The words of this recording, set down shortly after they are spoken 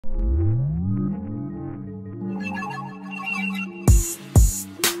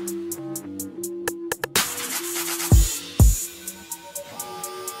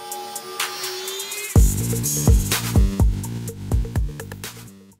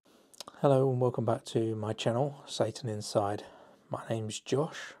Hello and welcome back to my channel, Satan Inside. My name's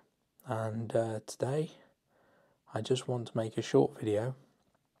Josh, and today I just want to make a short video.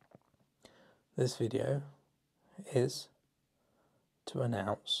 This video is to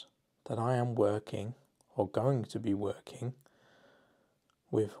announce that I am working, or going to be working,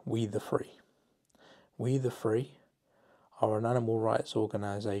 with We the Free. We the Free are an animal rights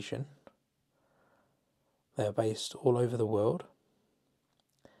organisation. They're based all over the world.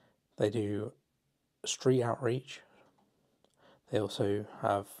 They do street outreach. They also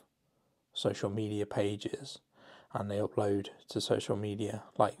have social media pages, and they upload to social media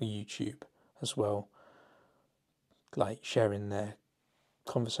like YouTube as well, like sharing their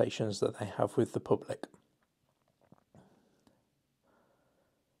conversations that they have with the public.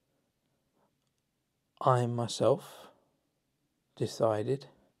 I myself decided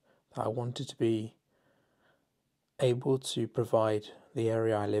that I wanted to be able to provide the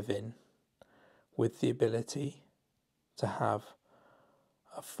area I live in with the ability to have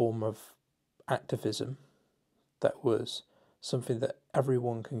a form of activism that was something that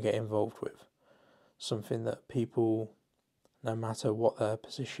everyone can get involved with, something that people, no matter what their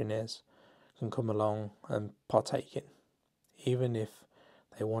position is, can come along and partake in, even if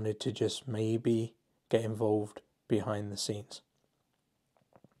they wanted to just maybe get involved behind the scenes.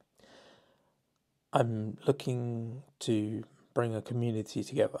 I'm looking to bring a community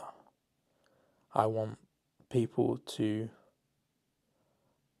together. I want people to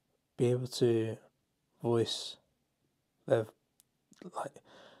be able to voice their,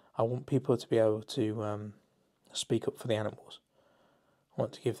 I want people to be able to speak up for the animals. I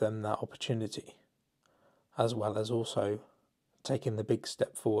want to give them that opportunity, as well as also taking the big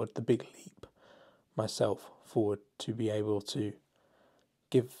step forward, the big leap myself forward, to be able to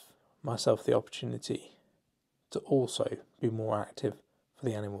give myself the opportunity to also be more active for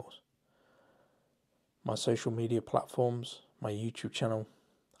the animals. My social media platforms, my YouTube channel,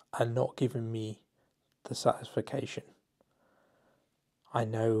 are not giving me the satisfaction. I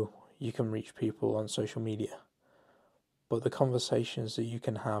know you can reach people on social media, but the conversations that you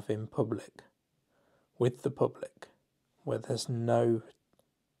can have in public, with the public, where there's no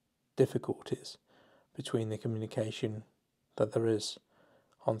difficulties between the communication that there is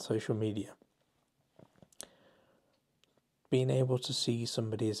on social media. Being able to see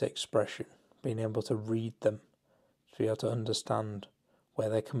somebody's expression, being able to read them, to be able to understand where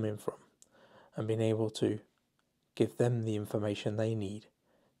they're coming from, and being able to give them the information they need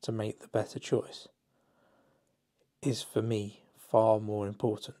to make the better choice, is for me far more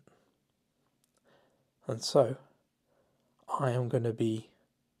important. And so I am going to be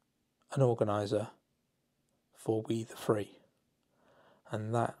an organiser for We the Free,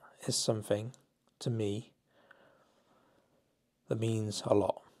 and that is something to me that means a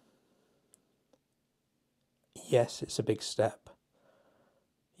lot. Yes, it's a big step.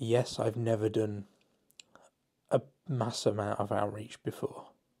 Yes, I've never done a mass amount of outreach before,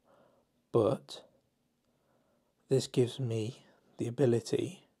 but this gives me the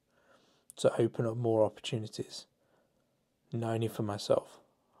ability to open up more opportunities, not only for myself,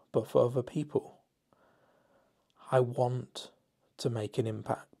 but for other people. I want to make an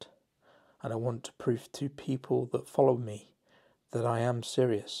impact, and I want to prove to people that follow me that I am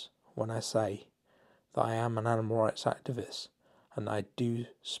serious when I say that I am an animal rights activist and I do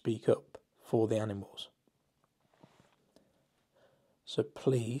speak up for the animals. So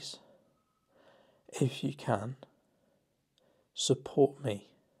please, if you can, support me.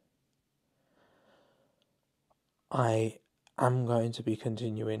 I am going to be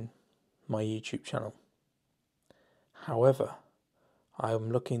continuing my YouTube channel. However, I am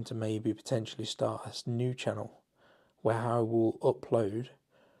looking to maybe potentially start a new channel where I will upload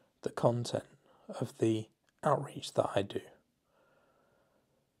the content of the outreach that I do.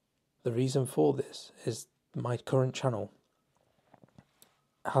 The reason for this is my current channel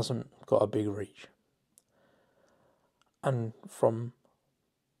hasn't got a big reach. And from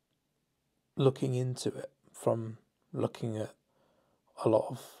looking into it, from looking at a lot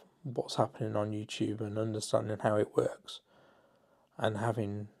of what's happening on YouTube and understanding how it works, and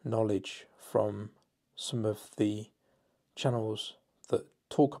having knowledge from some of the channels that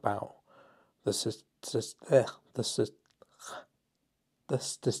talk about I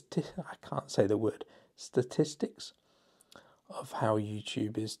can't say the word, statistics of how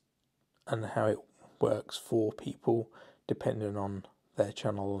YouTube is and how it works for people depending on their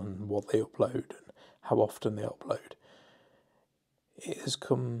channel and what they upload and how often they upload. It has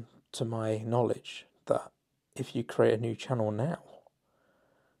come to my knowledge that if you create a new channel now,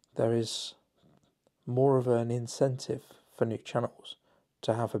 there is more of an incentive for new channels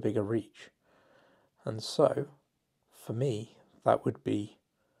to have a bigger reach. And so, for me, that would be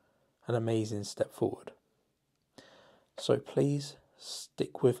an amazing step forward. So please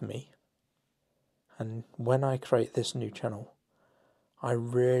stick with me, and when I create this new channel, I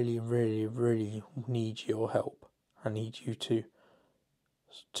really, really, really need your help. I need you to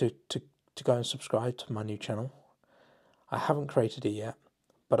go and subscribe to my new channel. I haven't created it yet,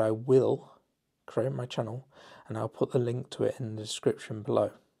 but I will create my channel, and I'll put the link to it in the description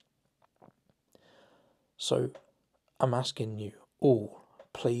below. So I'm asking you all,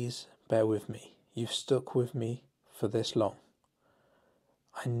 please bear with me. You've stuck with me for this long.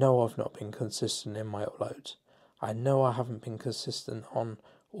 I know I've not been consistent in my uploads. I know I haven't been consistent on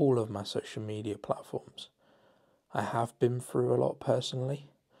all of my social media platforms. I have been through a lot personally.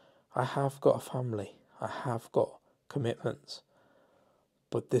 I have got a family. I have got commitments.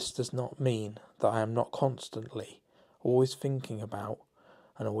 But this does not mean that I am not constantly always thinking about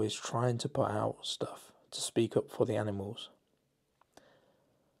and always trying to put out stuff to speak up for the animals.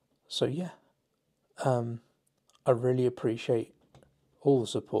 So yeah, I really appreciate all the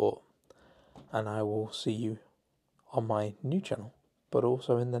support, and I will see you on my new channel, but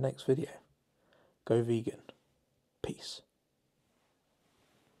also in the next video. Go vegan. Peace.